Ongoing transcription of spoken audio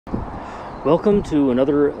Welcome to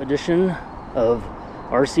another edition of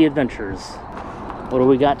RC Adventures. What do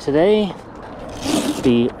we got today?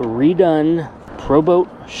 The redone ProBoat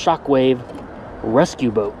Shockwave rescue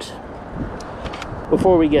boat.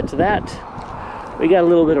 Before we get to that, we got a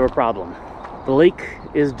little bit of a problem. The lake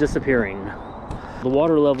is disappearing. The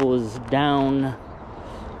water level is down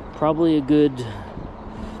probably a good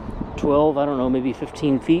 12, I don't know, maybe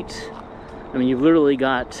 15 feet. I mean, you've literally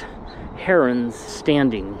got herons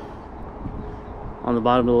standing on the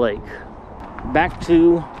bottom of the lake. Back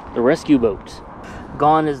to the rescue boat.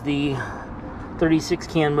 Gone is the 36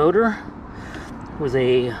 can motor. It was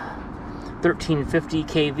a 1350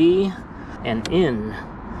 kV, and in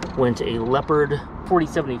went a Leopard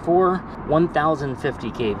 4074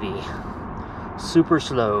 1050 kV. Super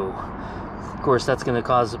slow. Of course, that's going to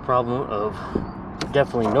cause the problem of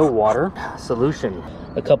definitely no water. Solution: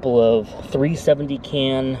 a couple of 370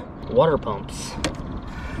 can water pumps.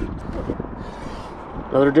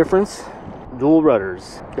 Another difference: dual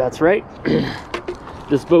rudders. That's right.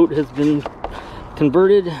 This boat has been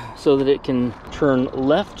converted so that it can turn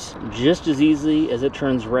left just as easily as it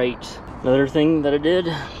turns right. Another thing that I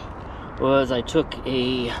did was I took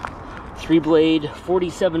a 3-blade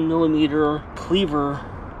 47mm cleaver,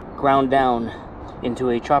 ground down into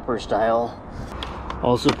a chopper style.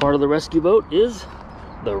 Also part of the rescue boat is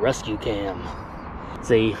the rescue cam.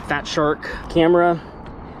 It's a Fat Shark camera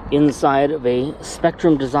inside of a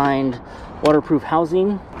Spectrum designed waterproof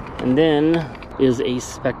housing, and then is a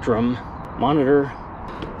Spectrum monitor.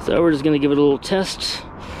 So we're just going to give it a little test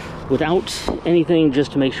without anything,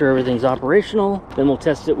 just to make sure everything's operational. Then we'll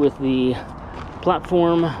test it with the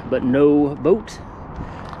platform but no boat,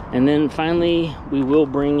 and then finally we will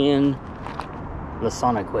bring in the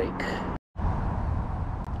SonicWake.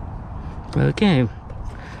 Okay,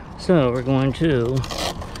 so we're going to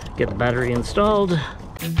get the battery installed.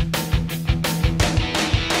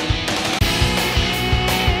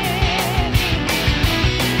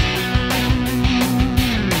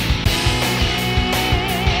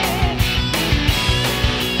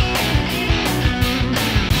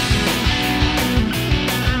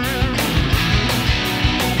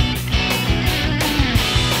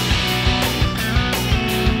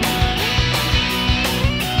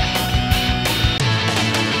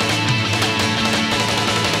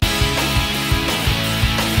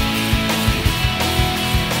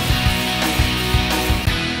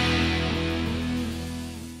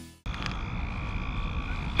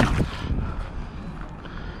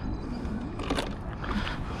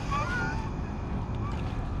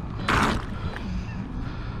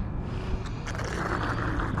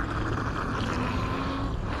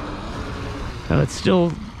 It's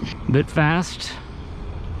still a bit fast.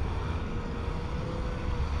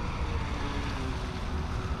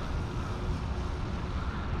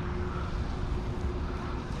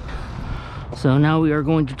 So now we are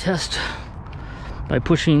going to test by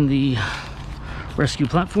pushing the rescue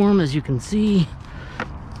platform, as you can see.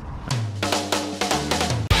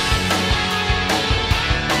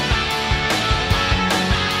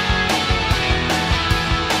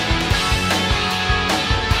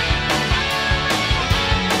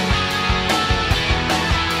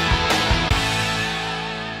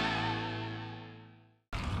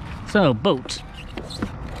 So, boat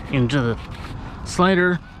into the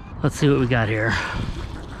slider. Let's see what we got here.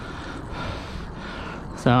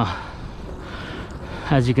 So,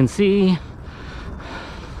 as you can see,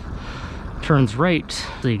 turns right,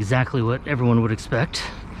 exactly what everyone would expect.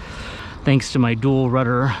 Thanks to my dual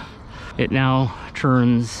rudder, it now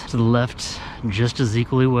turns to the left just as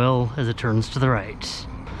equally well as it turns to the right.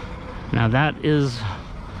 Now that is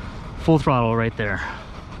full throttle right there,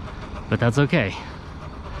 but that's okay.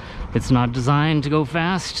 It's not designed to go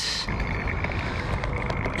fast.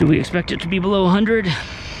 Do we expect it to be below 100?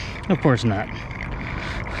 Of course not.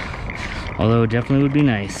 Although it definitely would be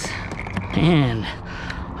nice. And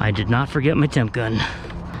I did not forget my temp gun.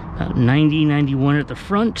 90, 91 at the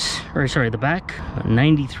front, or sorry, the back.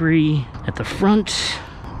 93 at the front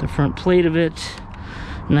plate of it.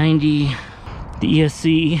 90, the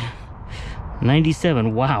ESC,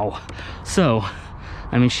 97, wow. So,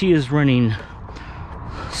 I mean, she is running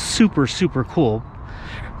super cool.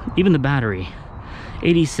 Even the battery,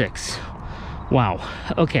 86. Wow.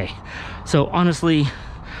 Okay, so honestly,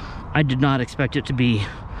 I did not expect it to be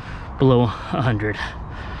below 100.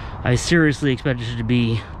 I seriously expected it to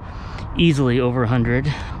be easily over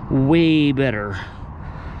 100. Way better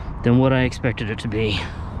than what I expected it to be.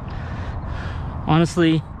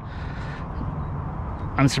 Honestly,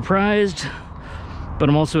 I'm surprised, but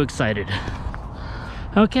I'm also excited.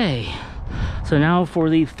 Okay, so now for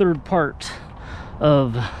the third part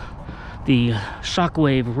of the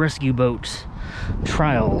Shockwave rescue boat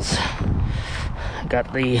trials.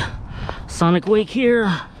 Got the sonic wake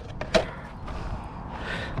here.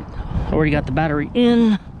 Already got the battery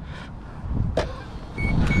in.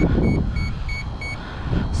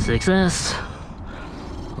 6S.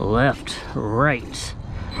 Left, right,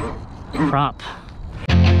 prop.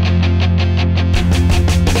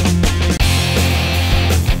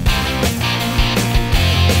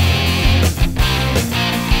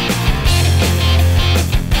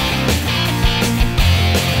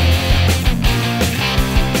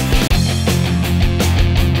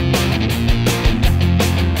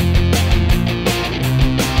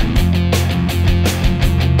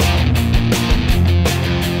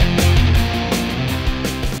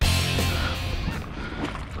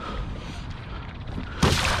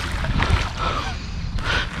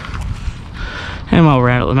 And while we're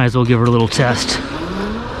at it, we might as well give her a little test.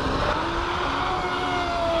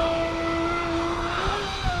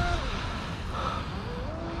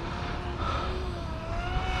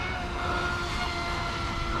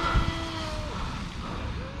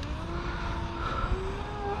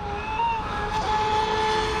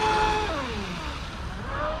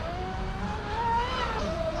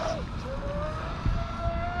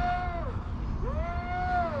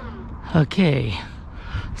 Okay.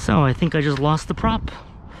 So I think I just lost the prop.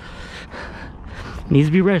 Needs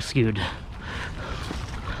to be rescued.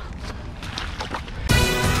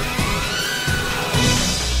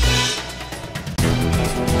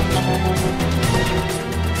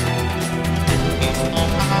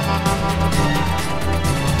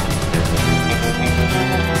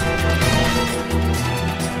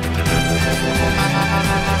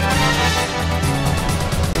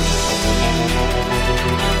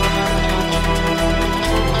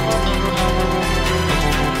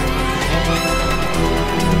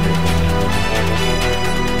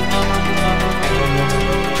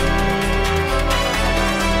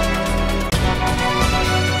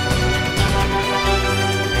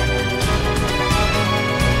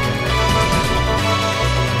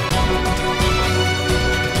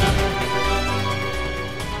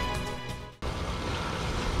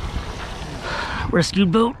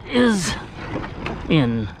 Rescued boat is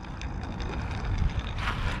in.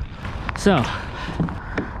 So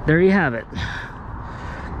there you have it.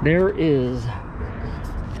 There is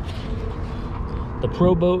the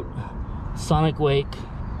ProBoat Sonic Wake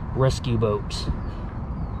rescue boat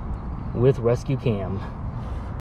with rescue cam.